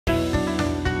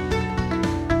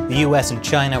The US and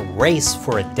China race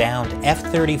for a downed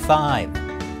F-35.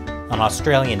 An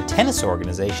Australian tennis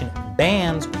organization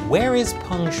bans "Where is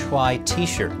Peng Shuai"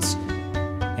 t-shirts.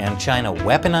 And China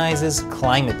weaponizes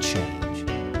climate change.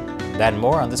 That and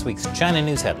more on this week's China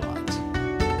News Headlines.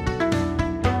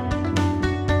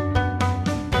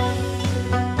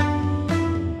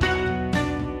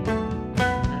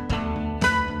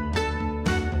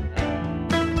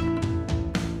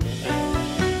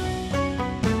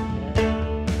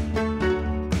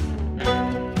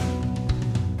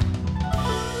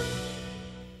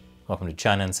 Welcome to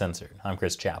China Uncensored. I'm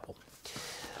Chris Chappell.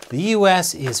 The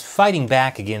U.S. is fighting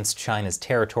back against China's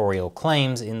territorial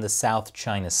claims in the South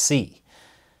China Sea.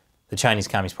 The Chinese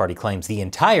Communist Party claims the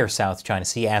entire South China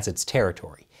Sea as its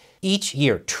territory. Each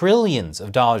year, trillions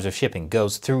of dollars of shipping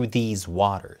goes through these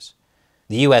waters.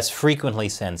 The U.S. frequently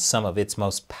sends some of its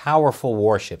most powerful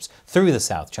warships through the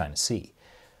South China Sea,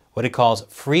 what it calls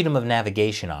freedom of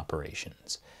navigation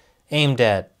operations, aimed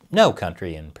at no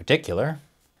country in particular.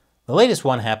 The latest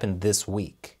one happened this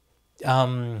week.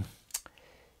 It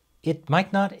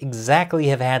might not exactly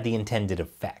have had the intended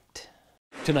effect.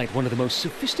 Tonight, one of the most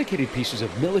sophisticated pieces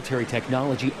of military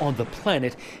technology on the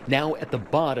planet, now at the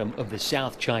bottom of the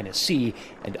South China Sea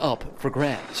and up for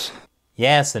grabs.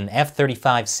 Yes, an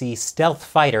F-35C stealth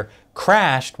fighter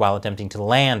crashed while attempting to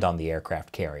land on the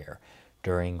aircraft carrier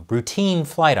during routine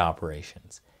flight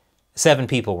operations. 7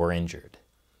 people were injured.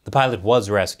 The pilot was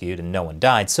rescued and no one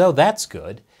died, so that's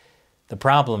good. The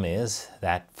problem is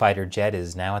that fighter jet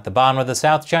is now at the bottom of the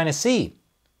South China Sea.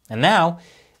 And now,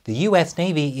 the U.S.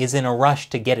 Navy is in a rush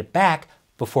to get it back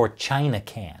before China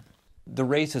can. The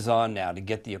race is on now to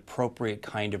get the appropriate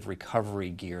kind of recovery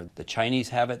gear. The Chinese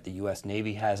have it, the U.S.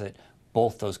 Navy has it.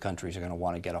 Both those countries are going to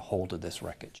want to get a hold of this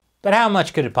wreckage. But how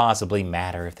much could it possibly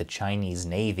matter if the Chinese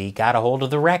Navy got a hold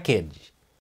of the wreckage?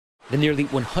 The nearly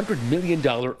 $100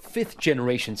 million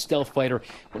fifth-generation stealth fighter,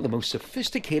 one of the most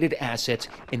sophisticated assets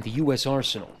in the U.S.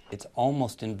 arsenal. It's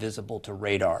almost invisible to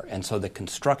radar, and so the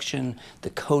construction, the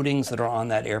coatings that are on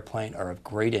that airplane are of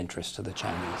great interest to the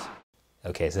Chinese.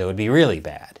 Okay, so it would be really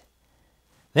bad.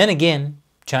 Then again,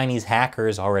 Chinese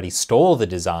hackers already stole the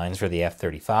designs for the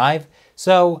F-35,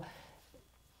 so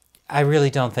I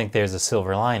really don't think there's a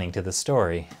silver lining to the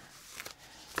story.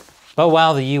 But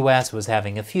while the U.S. was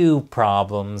having a few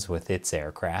problems with its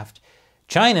aircraft,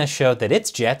 China showed that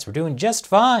its jets were doing just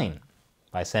fine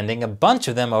by sending a bunch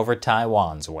of them over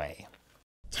Taiwan's way.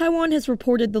 Taiwan has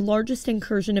reported the largest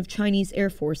incursion of Chinese Air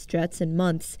Force jets in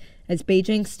months, as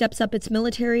Beijing steps up its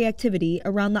military activity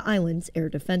around the island's air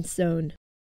defense zone.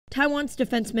 Taiwan's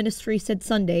defense ministry said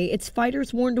Sunday its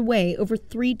fighters warned away over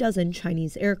 36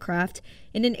 Chinese aircraft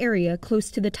in an area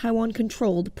close to the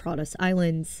Taiwan-controlled Pratas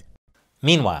Islands.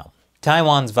 Meanwhile,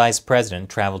 Taiwan's vice president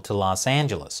traveled to Los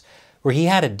Angeles, where he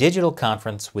had a digital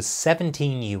conference with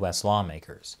 17 U.S.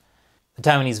 lawmakers. The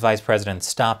Taiwanese vice president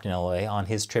stopped in LA on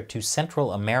his trip to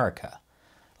Central America.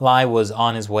 Lai was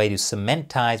on his way to cement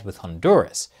ties with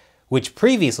Honduras, which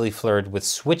previously flirted with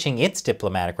switching its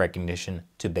diplomatic recognition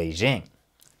to Beijing.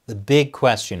 The big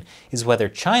question is whether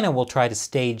China will try to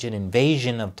stage an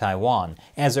invasion of Taiwan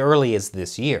as early as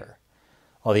this year.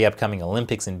 While the upcoming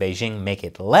Olympics in Beijing make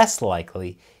it less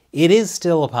likely, it is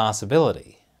still a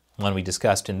possibility, one we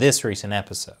discussed in this recent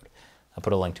episode. I'll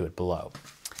put a link to it below.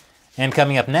 And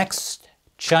coming up next,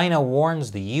 China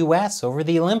warns the U.S. over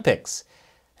the Olympics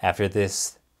after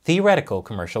this theoretical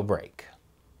commercial break.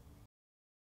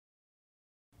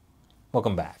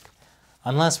 Welcome back.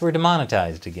 Unless we're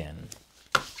demonetized again.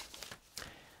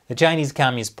 The Chinese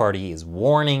Communist Party is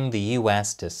warning the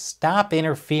U.S. to stop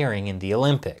interfering in the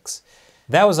Olympics.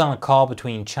 That was on a call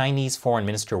between Chinese Foreign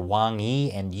Minister Wang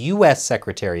Yi and U.S.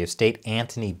 Secretary of State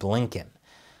Antony Blinken.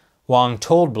 Wang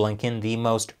told Blinken the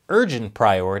most urgent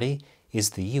priority is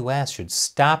the U.S. should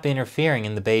stop interfering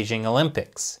in the Beijing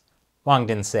Olympics. Wang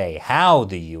didn't say how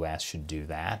the U.S. should do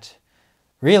that.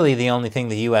 Really, the only thing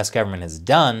the U.S. government has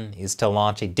done is to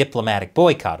launch a diplomatic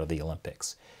boycott of the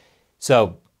Olympics.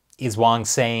 So, is Wang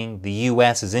saying the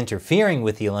U.S. is interfering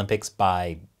with the Olympics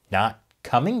by not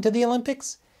coming to the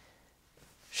Olympics?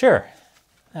 Sure,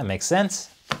 that makes sense.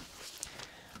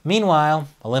 Meanwhile,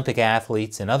 Olympic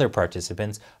athletes and other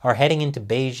participants are heading into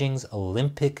Beijing's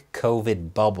Olympic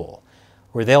COVID bubble,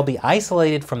 where they'll be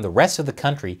isolated from the rest of the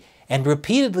country and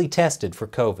repeatedly tested for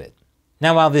COVID.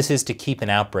 Now, while this is to keep an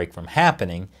outbreak from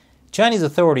happening, Chinese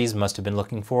authorities must have been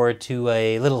looking forward to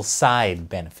a little side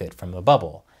benefit from the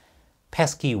bubble.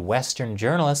 Pesky Western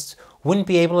journalists wouldn't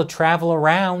be able to travel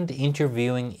around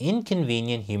interviewing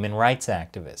inconvenient human rights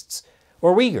activists,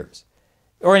 or Uyghurs,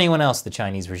 or anyone else the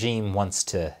Chinese regime wants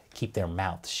to keep their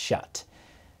mouths shut.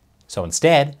 So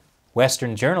instead,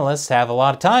 Western journalists have a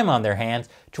lot of time on their hands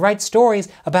to write stories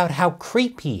about how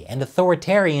creepy and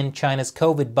authoritarian China's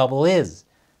COVID bubble is.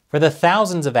 For the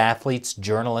thousands of athletes,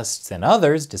 journalists, and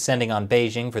others descending on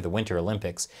Beijing for the Winter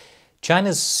Olympics,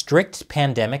 China's strict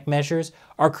pandemic measures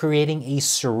are creating a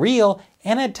surreal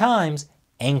and at times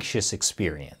anxious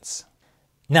experience.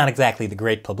 Not exactly the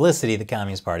great publicity the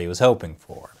Communist Party was hoping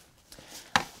for.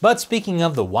 But speaking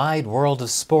of the wide world of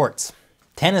sports,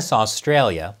 Tennis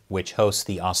Australia, which hosts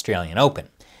the Australian Open,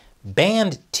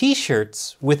 banned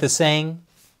t-shirts with the saying,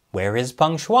 "Where is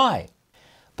Peng Shuai?"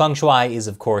 Peng Shuai is,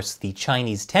 of course, the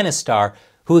Chinese tennis star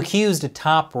who accused a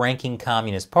top-ranking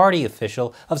Communist Party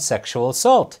official of sexual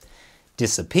assault,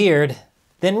 disappeared,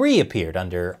 then reappeared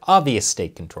under obvious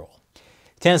state control.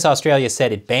 Tennis Australia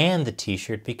said it banned the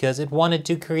t-shirt because it wanted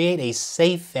to create a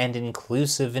safe and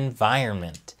inclusive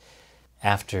environment.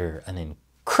 After an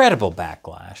incredible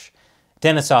backlash,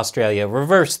 Tennis Australia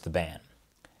reversed the ban,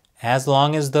 as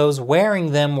long as those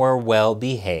wearing them were well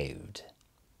behaved.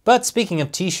 But speaking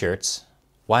of t-shirts,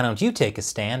 why don't you take a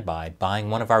stand by buying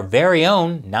one of our very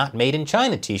own Not Made in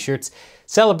China t-shirts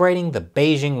celebrating the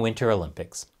Beijing Winter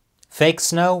Olympics? Fake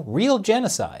snow, real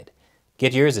genocide.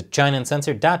 Get yours at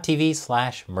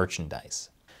ChinaUncensored.tv/merchandise.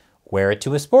 Wear it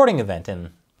to a sporting event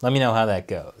and let me know how that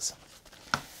goes.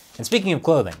 And speaking of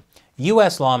clothing,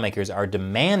 U.S. lawmakers are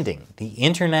demanding the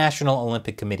International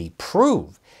Olympic Committee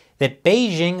prove that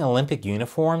Beijing Olympic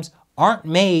uniforms aren't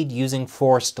made using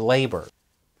forced labor.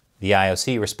 The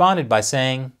IOC responded by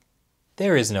saying,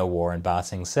 "There is no war in Ba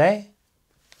Sing Se."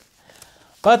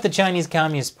 But the Chinese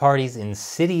Communist Party's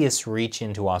insidious reach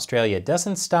into Australia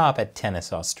doesn't stop at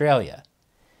Tennis Australia.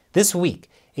 This week,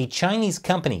 a Chinese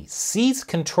company seized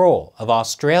control of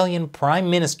Australian Prime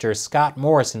Minister Scott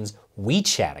Morrison's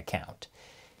WeChat account.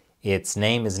 Its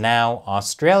name is now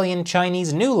Australian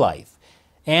Chinese New Life,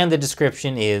 and the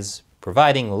description is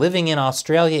providing living in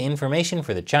Australia information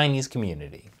for the Chinese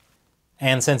community.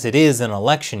 And since it is an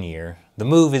election year, the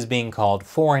move is being called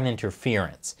foreign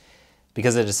interference,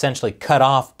 because it essentially cut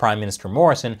off Prime Minister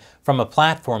Morrison from a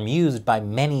platform used by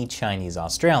many Chinese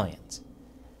Australians.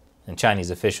 And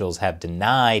Chinese officials have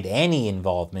denied any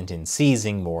involvement in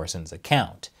seizing Morrison's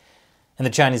account. And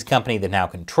the Chinese company that now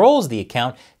controls the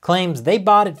account claims they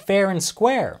bought it fair and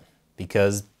square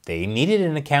because they needed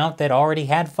an account that already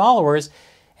had followers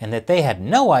and that they had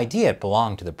no idea it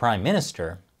belonged to the Prime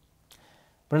Minister.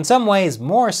 But in some ways,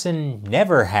 Morrison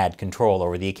never had control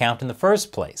over the account in the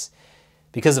first place.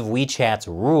 Because of WeChat's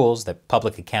rules that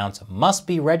public accounts must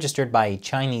be registered by a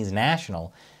Chinese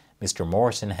national, Mr.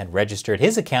 Morrison had registered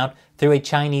his account through a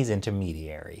Chinese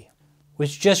intermediary.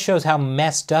 Which just shows how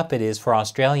messed up it is for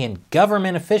Australian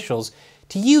government officials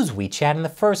to use WeChat in the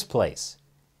first place.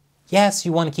 Yes,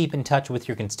 you want to keep in touch with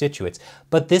your constituents,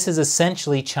 but this is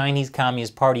essentially Chinese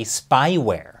Communist Party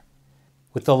spyware.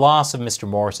 With the loss of Mr.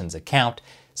 Morrison's account,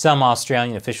 some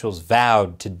Australian officials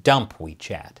vowed to dump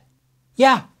WeChat.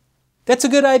 Yeah, that's a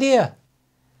good idea.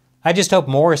 I just hope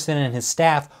Morrison and his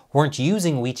staff weren't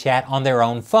using WeChat on their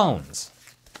own phones.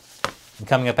 And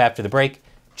coming up after the break,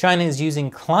 China is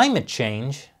using climate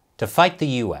change to fight the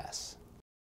U.S.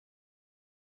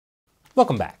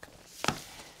 Welcome back.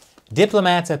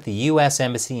 Diplomats at the U.S.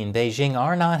 Embassy in Beijing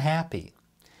are not happy.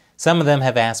 Some of them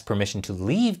have asked permission to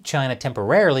leave China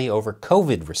temporarily over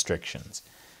COVID restrictions.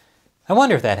 I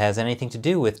wonder if that has anything to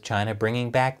do with China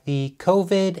bringing back the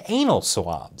COVID anal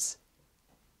swabs.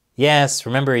 Yes,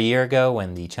 remember a year ago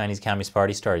when the Chinese Communist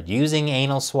Party started using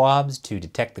anal swabs to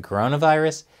detect the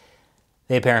coronavirus?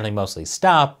 They apparently mostly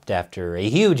stopped after a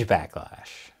huge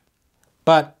backlash.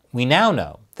 But we now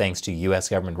know, thanks to U.S.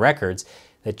 government records,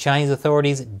 that Chinese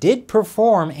authorities did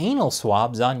perform anal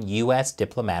swabs on U.S.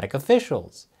 diplomatic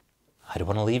officials. I'd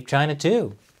want to leave China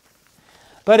too.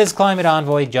 But as climate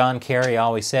envoy John Kerry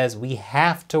always says, we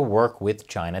have to work with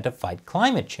China to fight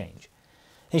climate change.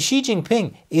 And Xi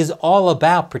Jinping is all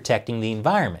about protecting the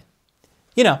environment.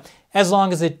 You know, as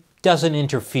long as it doesn't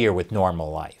interfere with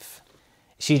normal life.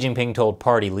 Xi Jinping told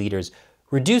party leaders,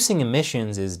 reducing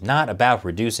emissions is not about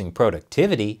reducing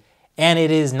productivity, and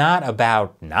it is not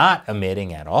about not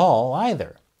emitting at all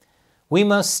either. We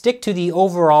must stick to the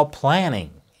overall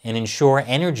planning and ensure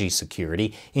energy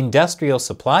security, industrial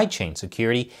supply chain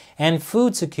security, and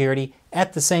food security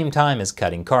at the same time as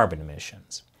cutting carbon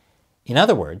emissions. In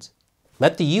other words,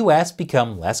 let the U.S.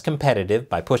 become less competitive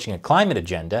by pushing a climate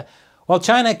agenda, while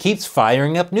China keeps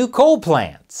firing up new coal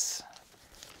plants.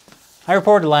 I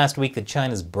reported last week that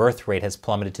China's birth rate has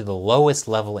plummeted to the lowest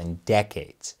level in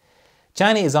decades.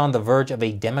 China is on the verge of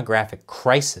a demographic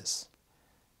crisis.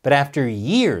 But after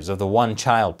years of the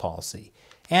one-child policy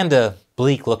and a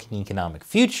bleak-looking economic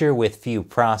future with few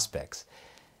prospects,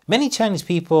 many Chinese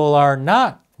people are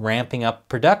not ramping up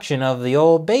production of the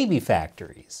old baby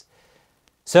factories.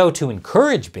 So to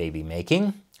encourage baby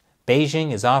making,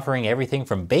 Beijing is offering everything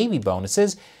from baby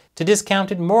bonuses to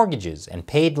discounted mortgages and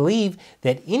paid leave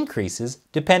that increases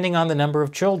depending on the number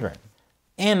of children.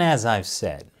 And as I've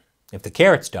said, if the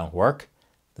carrots don't work,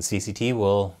 the CCT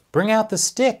will bring out the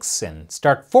sticks and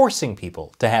start forcing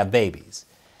people to have babies.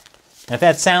 And if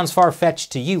that sounds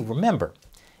far-fetched to you, remember,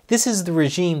 this is the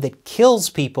regime that kills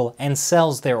people and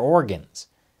sells their organs.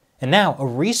 And now a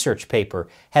research paper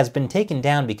has been taken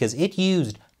down because it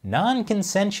used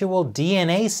non-consensual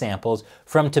DNA samples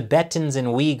from Tibetans and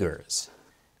Uyghurs.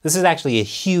 This is actually a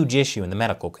huge issue in the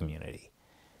medical community.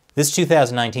 This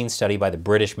 2019 study by the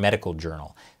British Medical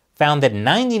Journal found that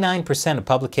 99% of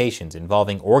publications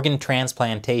involving organ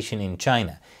transplantation in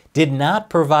China did not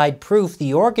provide proof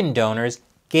the organ donors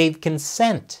gave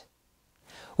consent.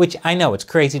 Which I know it's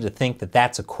crazy to think that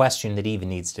that's a question that even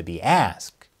needs to be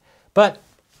asked. But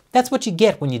that's what you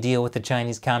get when you deal with the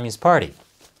Chinese Communist Party.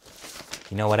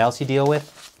 You know what else you deal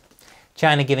with?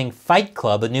 China giving Fight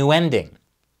Club a new ending,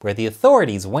 where the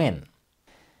authorities win.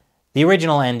 The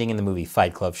original ending in the movie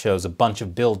Fight Club shows a bunch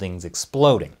of buildings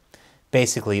exploding.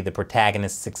 Basically, the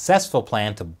protagonist's successful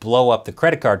plan to blow up the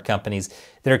credit card companies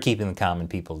that are keeping the common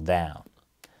people down.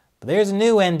 But there's a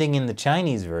new ending in the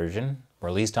Chinese version,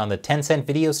 released on the Tencent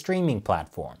video streaming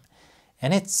platform.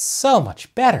 And it's so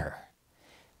much better.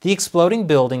 The exploding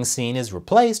building scene is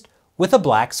replaced with a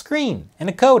black screen and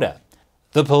a coda.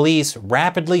 The police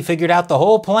rapidly figured out the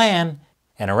whole plan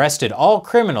and arrested all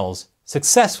criminals,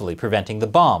 successfully preventing the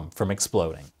bomb from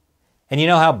exploding. And you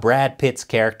know how Brad Pitt's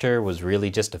character was really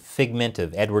just a figment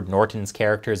of Edward Norton's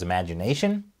character's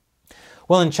imagination?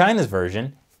 Well, in China's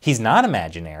version, he's not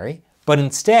imaginary, but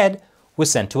instead was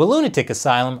sent to a lunatic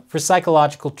asylum for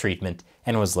psychological treatment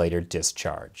and was later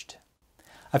discharged.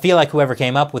 I feel like whoever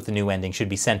came up with the new ending should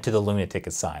be sent to the lunatic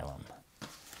asylum.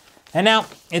 And now,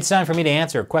 it's time for me to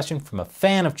answer a question from a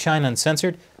fan of China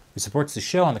Uncensored who supports the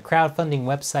show on the crowdfunding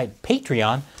website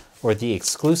Patreon or the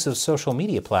exclusive social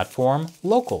media platform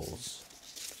Locals.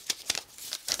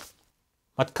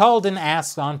 Matkalden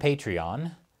asks on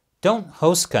Patreon, don't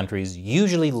host countries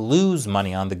usually lose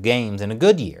money on the games in a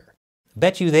good year?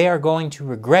 Bet you they are going to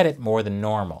regret it more than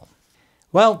normal.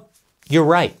 Well, you're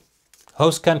right.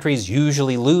 Host countries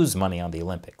usually lose money on the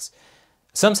Olympics.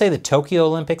 Some say the Tokyo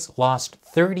Olympics lost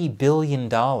 $30 billion.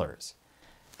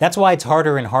 That's why it's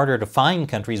harder and harder to find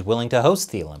countries willing to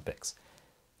host the Olympics.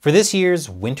 For this year's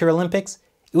Winter Olympics,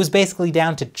 it was basically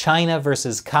down to China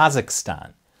versus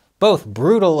Kazakhstan, both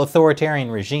brutal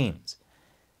authoritarian regimes.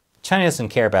 China doesn't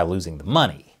care about losing the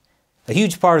money. A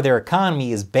huge part of their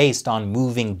economy is based on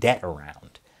moving debt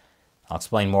around. I'll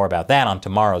explain more about that on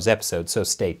tomorrow's episode, so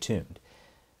stay tuned.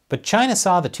 But China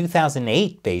saw the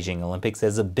 2008 Beijing Olympics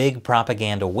as a big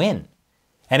propaganda win,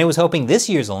 and it was hoping this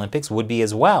year's Olympics would be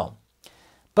as well.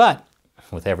 But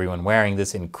with everyone wearing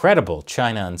this incredible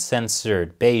China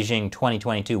Uncensored Beijing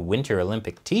 2022 Winter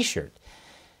Olympic t-shirt,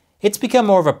 it's become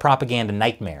more of a propaganda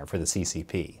nightmare for the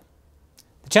CCP.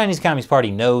 The Chinese Communist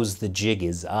Party knows the jig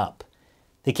is up.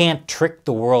 They can't trick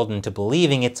the world into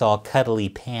believing it's all cuddly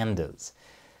pandas.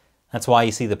 That's why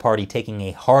you see the party taking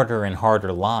a harder and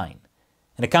harder line,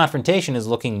 and a confrontation is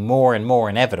looking more and more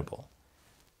inevitable.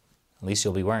 At least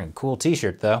you'll be wearing a cool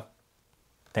t-shirt, though.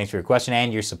 Thanks for your question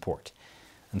and your support.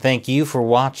 And thank you for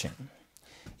watching.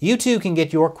 You too can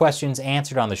get your questions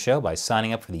answered on the show by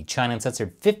signing up for the China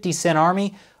Uncensored 50-cent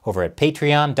army over at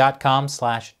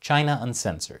patreon.com/China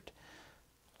Uncensored.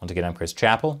 Once again, I'm Chris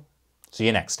Chappell. See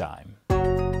you next time.